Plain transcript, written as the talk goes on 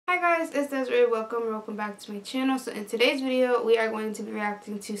guys, it's Desiree. Welcome back to my channel. So in today's video, we are going to be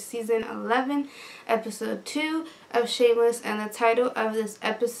reacting to season 11, episode 2 of Shameless, and the title of this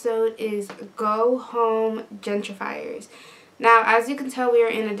episode is Go Home Gentrifiers. Now, as you can tell, we are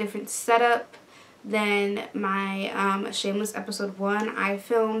in a different setup than my Shameless episode 1. I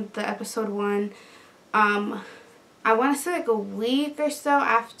filmed the episode 1, I want to say like a week or so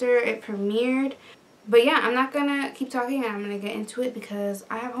after it premiered. But yeah, I'm not gonna keep talking and I'm gonna get into it because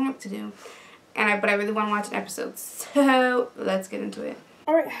I have homework to do. But I really want to watch an episode. So let's get into it.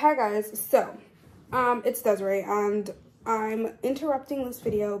 Alright, hi guys. So, it's Desiree and I'm interrupting this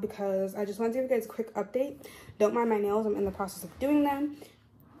video because I just want to give you guys a quick update. Don't mind my nails, I'm in the process of doing them.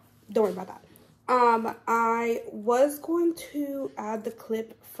 Don't worry about that. I was going to add the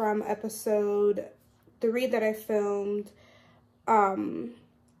clip from episode 3 that I filmed.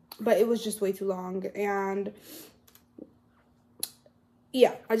 But it was just way too long, and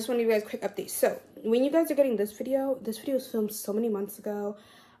yeah, I just want to give you guys a quick update. So when you guys are getting this video was filmed so many months ago.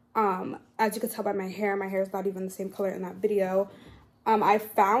 As you can tell by my hair is not even the same color in that video. I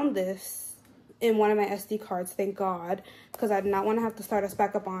found this in one of my SD cards, thank God, because I did not want to have to start us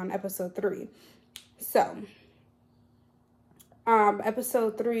back up on episode 3. So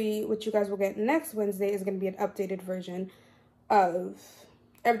episode 3, which you guys will get next Wednesday, is going to be an updated version of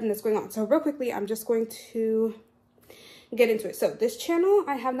everything that's going on. So real quickly, I'm just going to get into it. So this channel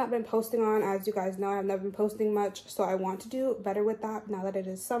I have not been posting on, as you guys know. I have never been posting much, so I want to do better with that now that it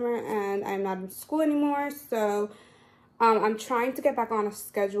is summer and I'm not in school anymore. So I'm trying to get back on a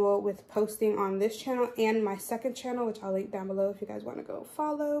schedule with posting on this channel and my second channel, which I'll link down below if you guys want to go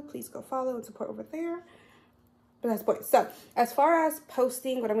follow. Please go follow and support over there. But that's the point. So as far as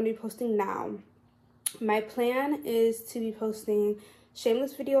posting, what I'm going to be posting now, my plan is to be posting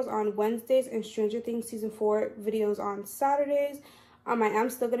Shameless videos on Wednesdays and Stranger Things Season 4 videos on Saturdays. I am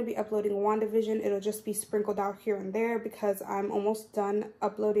still going to be uploading WandaVision. It'll just be sprinkled out here and there because I'm almost done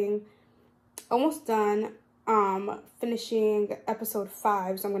uploading, finishing episode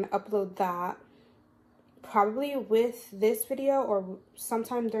 5. So I'm going to upload that probably with this video or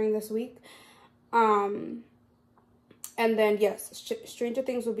sometime during this week. And then, yes, Stranger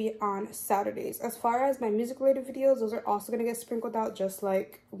Things will be on Saturdays. As far as my music-related videos, those are also going to get sprinkled out, just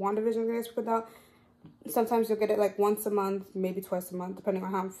like WandaVision is going to get sprinkled out. Sometimes you'll get it like once a month, maybe twice a month, depending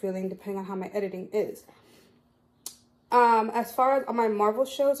on how I'm feeling, depending on how my editing is. As far as on my Marvel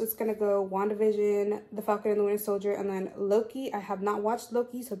shows, it's going to go WandaVision, The Falcon and the Winter Soldier, and then Loki. I have not watched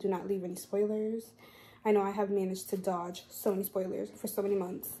Loki, so do not leave any spoilers. I know I have managed to dodge so many spoilers for so many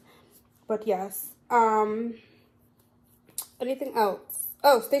months. But yes, anything else?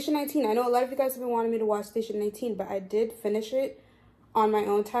 Oh, Station 19. I know a lot of you guys have been wanting me to watch Station 19, but I did finish it on my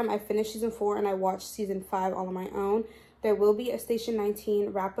own time. I finished Season 4 and I watched Season 5 all on my own. There will be a Station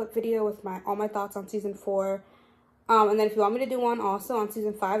 19 wrap-up video with all my thoughts on Season 4. And then if you want me to do one also on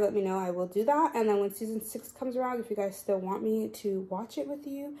Season 5, let me know. I will do that. And then when Season 6 comes around, if you guys still want me to watch it with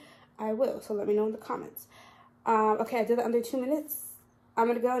you, I will. So let me know in the comments. Okay, I did it under 2 minutes. I'm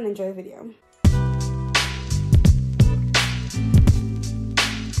going to go and enjoy the video.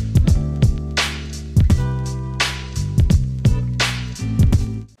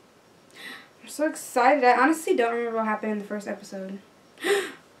 So excited. I honestly don't remember what happened in the first episode.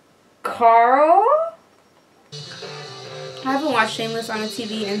 Carl? I haven't watched Shameless on the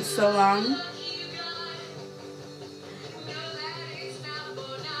TV in so long.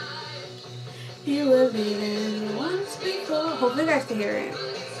 You were leaving once before. Hopefully you guys can hear it.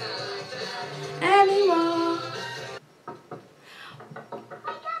 Anymore.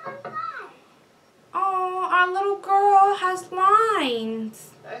 Oh, our little girl has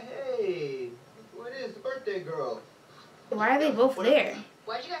lines. Hey, what is the birthday girl? Why are they both there?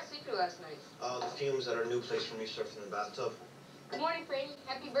 Why'd you guys sleep here last night? The fumes at our new place from me surfing in the bathtub. Good morning, Franny.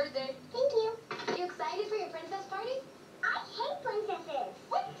 Happy birthday. Thank you. You excited for your princess party? I hate princesses.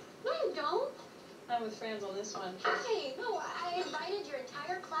 What? No, you don't. I'm with friends on this one. Hey, no, I invited your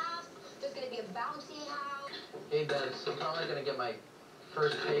entire class. There's going to be a bouncy house. Hey, Ben, so I'm probably going to get my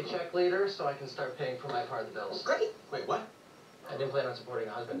first paycheck later so I can start paying for my part of the bills. Great. Wait, what? I didn't plan on supporting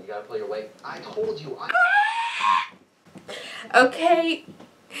a husband. You got to pull your weight. I told you. Okay.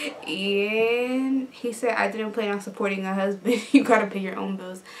 And he said, I didn't plan on supporting a husband. You gotta pay your own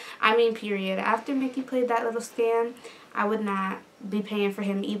bills. I mean, period. After Mickey played that little scam, I would not be paying for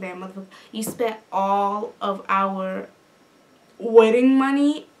him either. You spent all of our wedding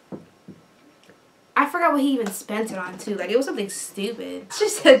money. I forgot what he even spent it on, too. Like, it was something stupid. She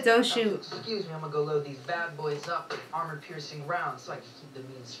said, don't shoot. Excuse me, I'm gonna go load these bad boys up with armor-piercing rounds so I can keep the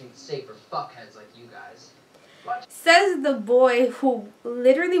mean streets safe for fuckheads like you guys. Says the boy who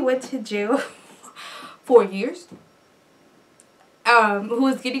literally went to jail for years. Who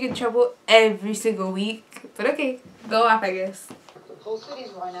was getting in trouble every single week. But okay, go off, I guess. The whole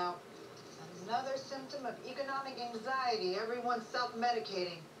city's run out. Another symptom of economic anxiety. Everyone's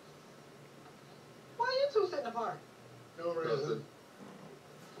self-medicating. Why are you two sitting apart? No reason.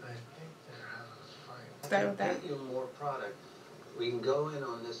 I think they're having a fight. Start with that. Get you more product. We can go in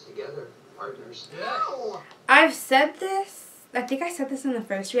on this together, partners. No! I've said this. I think I said this in the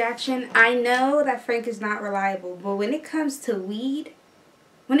first reaction. I know that Frank is not reliable, but when it comes to weed,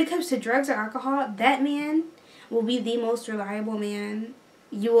 when it comes to drugs or alcohol, that man will be the most reliable man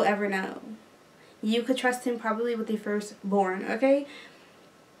you will ever know. You could trust him probably with your firstborn, okay?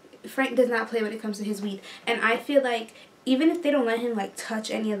 Frank does not play when it comes to his weed. And I feel like even if they don't let him like touch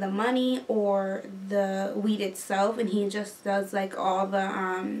any of the money or the weed itself, and he just does like all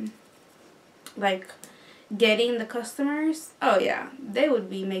the like getting the customers, oh yeah, they would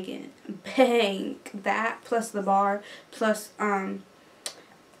be making bank. That plus the bar plus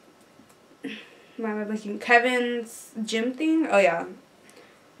Kevin's gym thing. Oh yeah,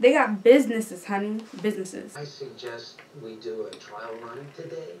 they got businesses, honey, businesses. I suggest we do a trial run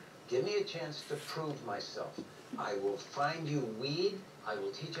today. Give me a chance to prove myself. I will find you weed. I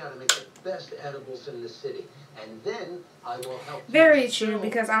will teach you how to make the best edibles in the city. And then I will help you. Very true,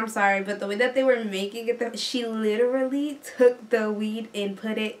 because I'm sorry, but the way that they were making it, she literally took the weed and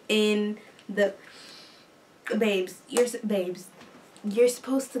put it in the... Babes, you're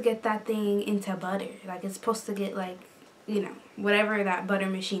supposed to get that thing into butter. Like, it's supposed to get, like, you know, whatever that butter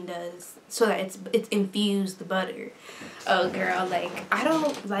machine does, so that it's infused butter. Oh, girl, like, I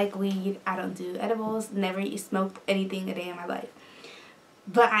don't like weed. I don't do edibles. Never smoked anything a day in my life.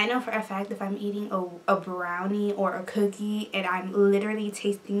 But I know for a fact if I'm eating a brownie or a cookie and I'm literally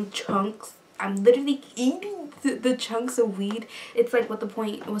tasting chunks, I'm literally eating the chunks of weed, it's like, what's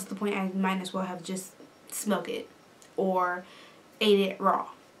the point? I might as well have just smoked it or ate it raw.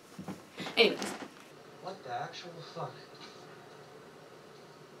 Anyways. What the actual fuck?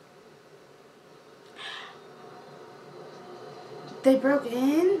 They broke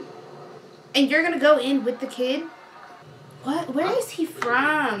in? And you're gonna go in with the kid? What? Where is he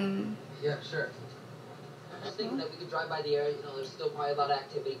from? Yeah, sure. I was thinking that we could drive by the area. You know, there's still probably a lot of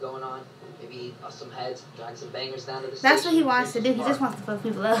activity going on. Maybe bust some heads, drag some bangers down to the That's station. what he wants to do. He just wants to fuck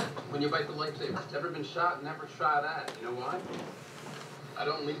people up. When you bite the lifesaver, never been shot, never shot at. You know why? I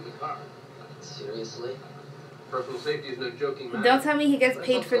don't leave the car. Seriously? Personal safety is no joking matter. Don't tell me he gets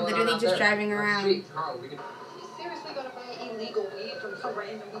paid for literally just driving around. Carl, we can... You seriously gonna buy illegal weed from some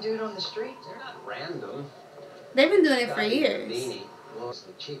random dude on the street? They're not random. They've been doing it for years. Beanie. Well, it's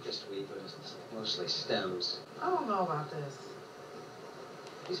the cheapest weed, but it's mostly stems. I don't know about this.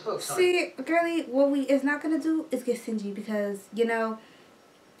 These folks aren't... See, girlie, what we is not gonna do is get stingy, because, you know,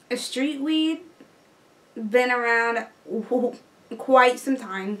 a street weed been around quite some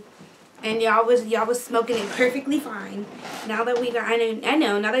time, and y'all was smoking it perfectly fine. Now that we got, I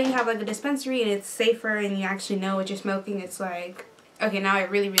know, now that you have like a dispensary and it's safer and you actually know what you're smoking, it's like, okay, now I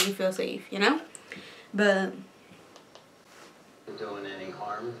really feel safe, you know? But doing any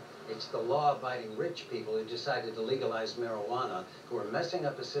harm. It's the law-abiding rich people who decided to legalize marijuana who are messing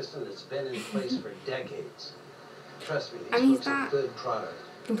up a system that's been in place for decades. Trust me, these folks are good product.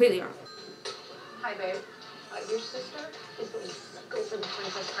 Completely wrong. Hi, babe. Your sister is going to go for the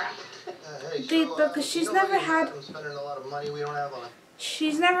princess crap. Hey, Because she's never had... I'm spending a lot of money we don't have on it.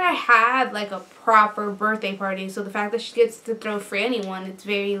 She's never had, like, a proper birthday party, so the fact that she gets to throw Franny one, it's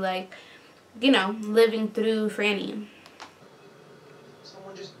very, like, you know, living through Franny.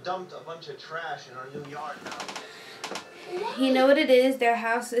 Someone just dumped a bunch of trash in our new yard now. You know what it is? Their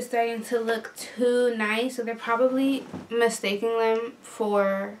house is starting to look too nice, so they're probably mistaking them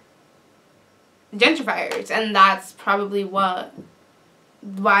for gentrifiers, and that's probably why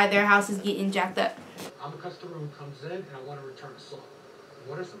their house is getting jacked up. I'm a customer who comes in and I want to return a salt.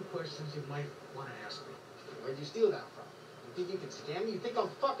 What are some questions you might want to ask me? Where'd you steal that from? You think you can scam me? You think I'm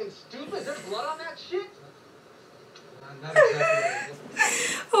fucking stupid? Is there blood on that shit? Not exactly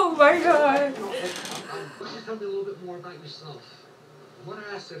what Oh my god. Just tell me a little bit more about yourself. What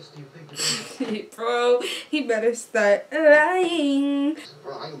assets do you think you Bro, he better start lying.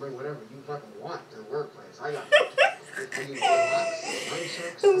 Bro, I can bring whatever you fucking want to the workplace. I got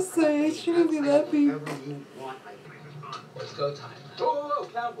I'm sorry, I shouldn't be laughing. Whatever you want, I can. It's go time. Whoa,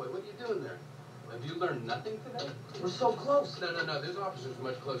 cowboy, what are you doing there? Have you learned nothing today? We're so close. No, there's officers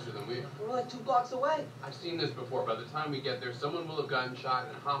much closer than we are. We're like 2 blocks away. I've seen this before. By the time we get there, someone will have gotten shot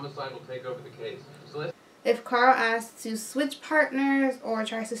and homicide will take over the case. So let's... if Carl asks to switch partners or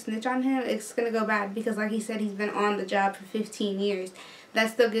tries to snitch on him, it's going to go bad because, like he said, he's been on the job for 15 years. That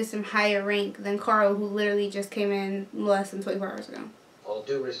still gives him higher rank than Carl, who literally just came in less than 24 hours ago. All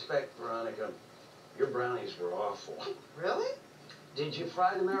due respect, Veronica, your brownies were awful. Really? Did you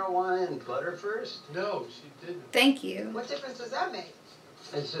fry the marijuana in butter first? No, she didn't. Thank you. What difference does that make?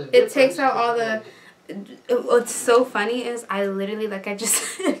 It takes out all the... What's so funny is I literally, like I just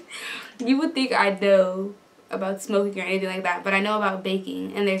said, you would think I know about smoking or anything like that, but I know about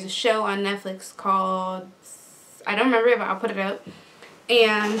baking. And there's a show on Netflix called... I don't remember it, but I'll put it up.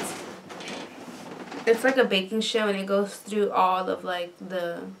 And it's like a baking show, and it goes through all of like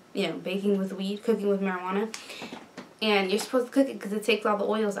the, you know, baking with weed, cooking with marijuana. And you're supposed to cook it because it takes all the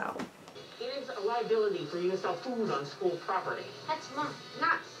oils out. It is a liability for you to sell food on school property. That's not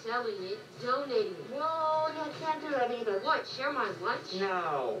selling it, donating it. No, I can't do that either. What, share my lunch?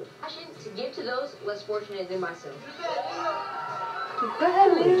 No. Passion to give to those less fortunate than myself. Go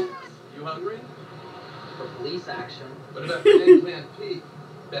ahead, Leo. You hungry? For police action. What about your eggplant Pete?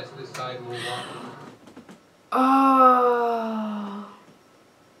 Best this side move on. Oh.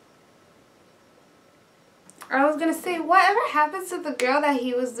 I was gonna say, whatever happens to the girl that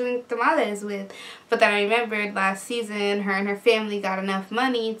he was doing tamales with? But then I remembered last season, her and her family got enough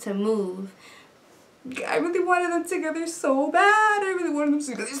money to move. I really wanted them together so bad. I really wanted them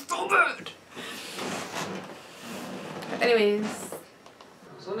together so bad. Anyways.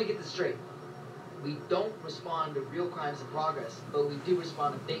 So let me get this straight. We don't respond to real crimes in progress, but we do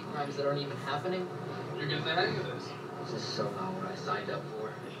respond to fake crimes that aren't even happening. You're getting the hang of this. This is so not what I signed up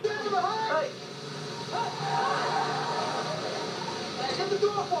for. Hey! Get the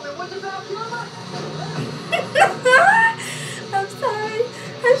door for me. What's about I'm sorry.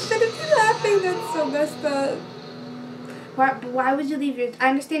 I shouldn't be laughing. That's so messed up. Why would you leave your... I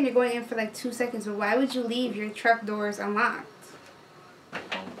understand you're going in for like 2 seconds, but why would you leave your truck doors unlocked?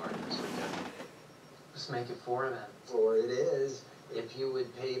 Let's make it 4 then. 4 it is. If you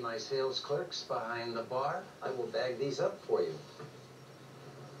would pay my sales clerks behind the bar, I will bag these up for you.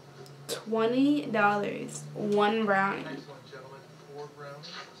 $20. 1 brownie. Next one, gentlemen. 4 brownies.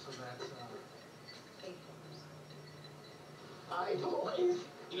 So that's I boys.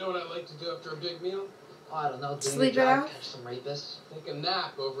 You know what I like to do after a big meal? Oh, I don't know. Sleep it out? Catch some rapists. Take a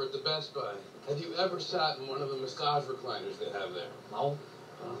nap over at the Best Buy. Have you ever sat in one of the massage recliners they have there? No.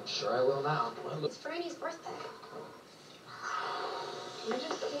 I'm sure I will now. It's Franny's birthday. You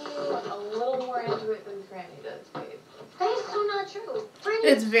just seem a little more into it than Franny does, babe. That is so not true. Franny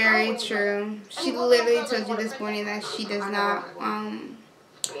It's is very so true. She literally told you this morning that she does not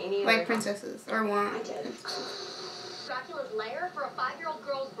like princesses or want. Dracula's lair for a 5-year-old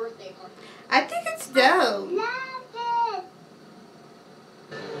girl's birthday party. I think it's dope. Love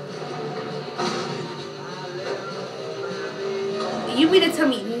it. You mean to tell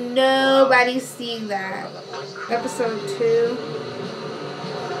me nobody's seeing that? Episode 2.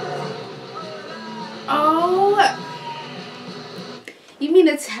 Oh. You mean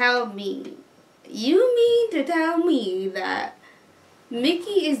to tell me? You mean to tell me that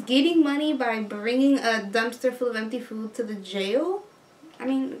Mickey is getting money by bringing a dumpster full of empty food to the jail? I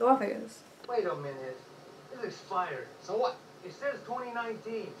mean, go off, I guess. Wait a minute. This is expired. So what? It says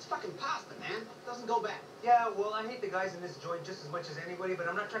 2019. It's fucking pasta, man. It doesn't go back. Yeah, well, I hate the guys in this joint just as much as anybody, but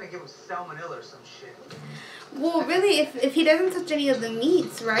I'm not trying to give them salmonella or some shit. Well, really, if he doesn't touch any of the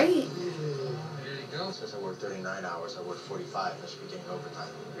meats, right? there you go. Says I work 39 hours, I work 45, unless we're getting overtime.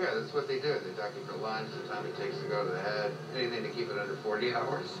 Yeah, that's what they do. They dock you for lunch, the time it takes to go to the head, anything to keep it under 40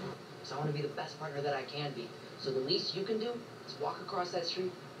 hours. So I want to be the best partner that I can be. So the least you can do is walk across that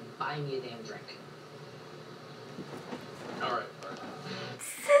street and buy me a damn drink. All right.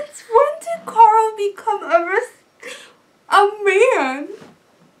 Since when did Carl become a man?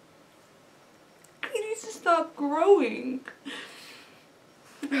 He needs to stop growing.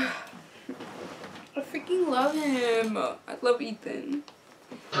 I freaking love him. I love Ethan.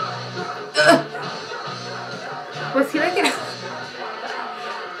 Was he like an...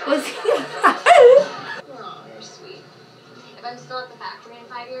 Was he... Oh, you're sweet. If I'm still at the factory in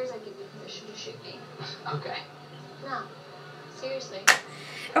 5 years, I give you permission to shoot me. Okay. No. Seriously.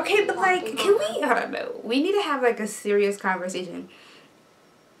 Okay, but like, can we... I don't know. We need to have like a serious conversation.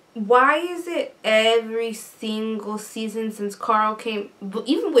 Why is it every single season since Carl came...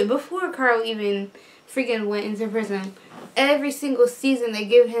 Even before Carl even freaking went into prison, every single season they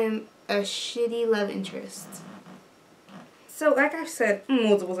give him a shitty love interest. So, like I've said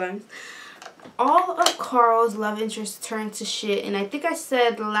multiple times, all of Carl's love interests turn to shit. And I think I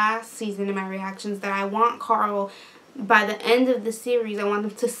said last season in my reactions that I want Carl by the end of the series, I want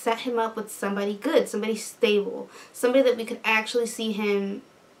them to set him up with somebody good, somebody stable, somebody that we could actually see him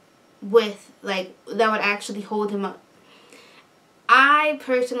with, like, that would actually hold him up. I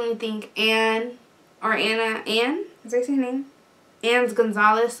personally think Anne, is that her name? Anne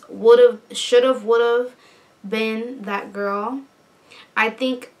Gonzalez should have been that girl.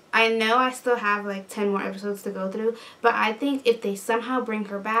 I know I still have like 10 more episodes to go through, but I think if they somehow bring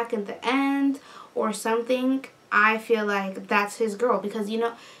her back at the end or something, I feel like that's his girl. Because, you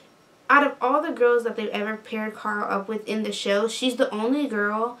know, out of all the girls that they've ever paired Carl up with in the show, she's the only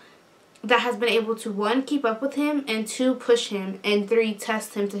girl that has been able to, 1, keep up with him, and 2, push him, and 3,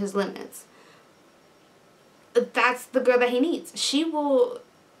 test him to his limits. That's the girl that he needs. She will...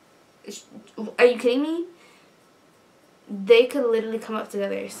 Are you kidding me? They could literally come up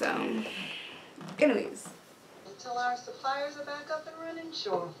together, so... Anyways. Until our suppliers are back up and running,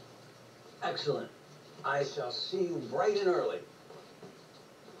 sure. Excellent. I shall see you bright and early.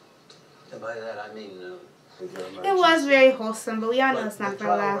 And by that I mean, it was very wholesome, but we all know it's not going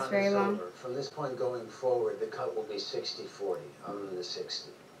to last very long. From this point going forward, the cut will be 60-40. I'm in the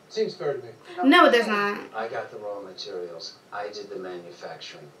 60. Seems fair to me. No, it does not. I got the raw materials. I did the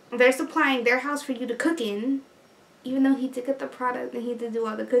manufacturing. They're supplying their house for you to cook in, even though he did get the product and he did do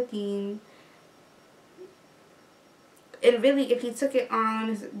all the cooking. And really, if he took it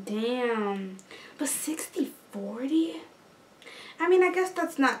on, damn. But 60-40? I mean, I guess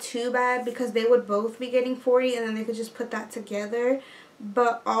that's not too bad because they would both be getting 40 and then they could just put that together.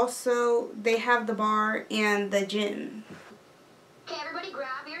 But also, they have the bar and the gym. Okay, everybody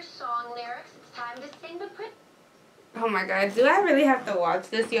grab your song lyrics. It's time to sing the print. Oh my god, do I really have to watch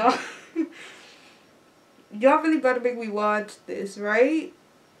this, y'all? Y'all really gotta make me watch this, right?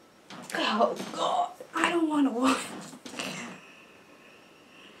 Oh god, I don't want to watch.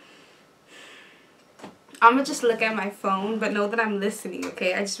 I'm gonna just look at my phone, but know that I'm listening,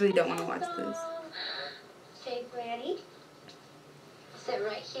 okay? I just really don't want to watch this. Say, Franny. Sit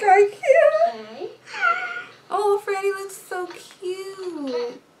right here. Thank you. Okay. Oh, Franny looks so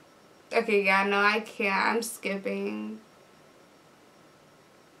cute. Okay, yeah, no, I can't. I'm skipping.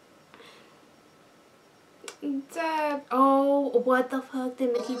 Dad. Oh, what the fuck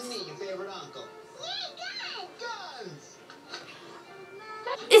did Mickey... Me, your favorite uncle. Guns!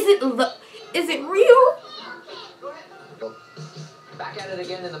 Is it real? Go ahead. Back at it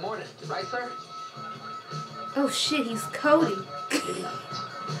again in the morning, right, sir? Oh shit, he's Cody.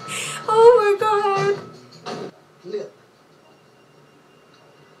 Oh my god. Lip.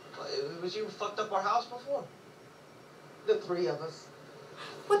 Was you fucked up our house before? The 3 of us.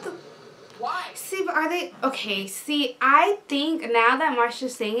 What the... Why? See, but are they... Okay, see, I think now that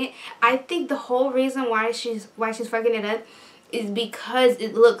Marsha's saying it, I think the whole reason why she's fucking it up is because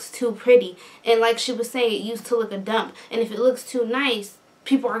it looks too pretty. And like she was saying, it used to look a dump. And if it looks too nice,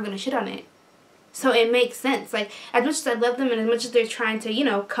 people are going to shit on it. So it makes sense. Like, as much as I love them and as much as they're trying to, you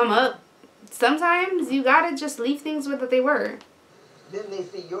know, come up, sometimes you got to just leave things where they were. Then they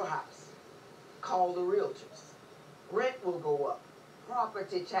see your house. Call the realtors. Rent will go up.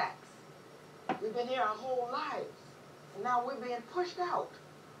 Property tax. We've been here our whole lives. And now we're being pushed out.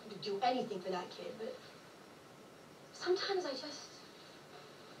 I could do anything for that kid, but sometimes it's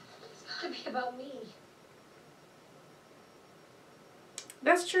gotta be about me.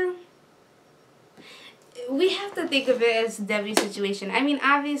 That's true. We have to think of it as Debbie's situation. I mean,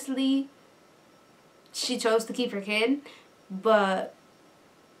 obviously, she chose to keep her kid, but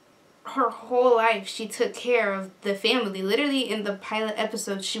her whole life she took care of the family. Literally in the pilot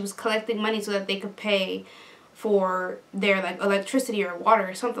episode, she was collecting money so that they could pay for their like electricity or water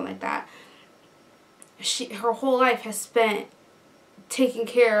or something like that. Her whole life has spent taking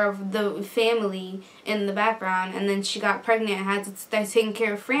care of the family in the background, and then she got pregnant and had to start taking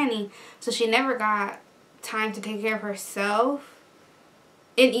care of Franny, so she never got time to take care of herself.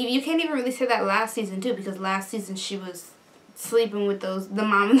 And you can't even really say that last season too, because last season she was sleeping with the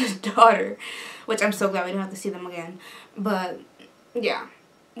mom and the daughter, which I'm so glad we don't have to see them again. But yeah,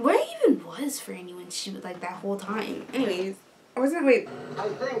 where even was Franny when she was like that whole time? Anyways, wait. I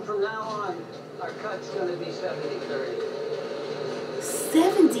think from now on, our cut's gonna be 70-30.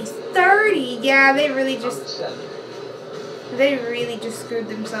 70-30? Yeah, they really just screwed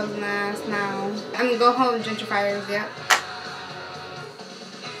themselves in the ass now. I'm gonna go home, gentrifiers, yeah.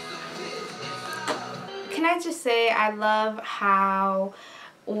 Can I just say I love how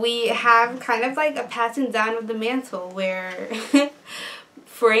we have kind of like a passing down of the mantle where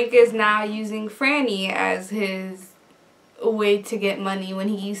Frank is now using Franny as his way to get money when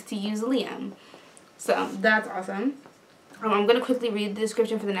he used to use Liam. So that's awesome. I'm going to quickly read the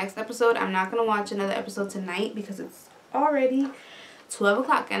description for the next episode. I'm not going to watch another episode tonight because it's already 12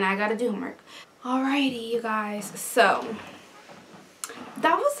 o'clock and I got to do homework. Alrighty, you guys. So,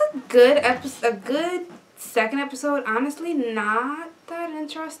 that was a good episode, a good second episode. Honestly, not that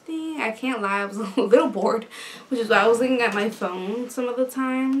interesting. I can't lie, I was a little bored, which is why I was looking at my phone some of the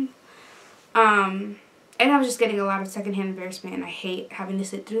time. And I was just getting a lot of secondhand embarrassment, and I hate having to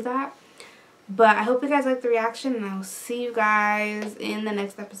sit through that. But I hope you guys liked the reaction, and I'll see you guys in the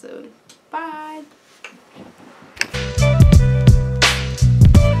next episode. Bye!